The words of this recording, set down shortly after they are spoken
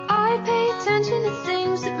attention to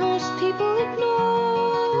things that most people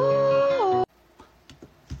ignore.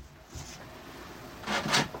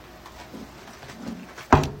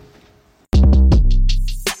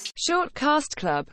 Short Cast Club.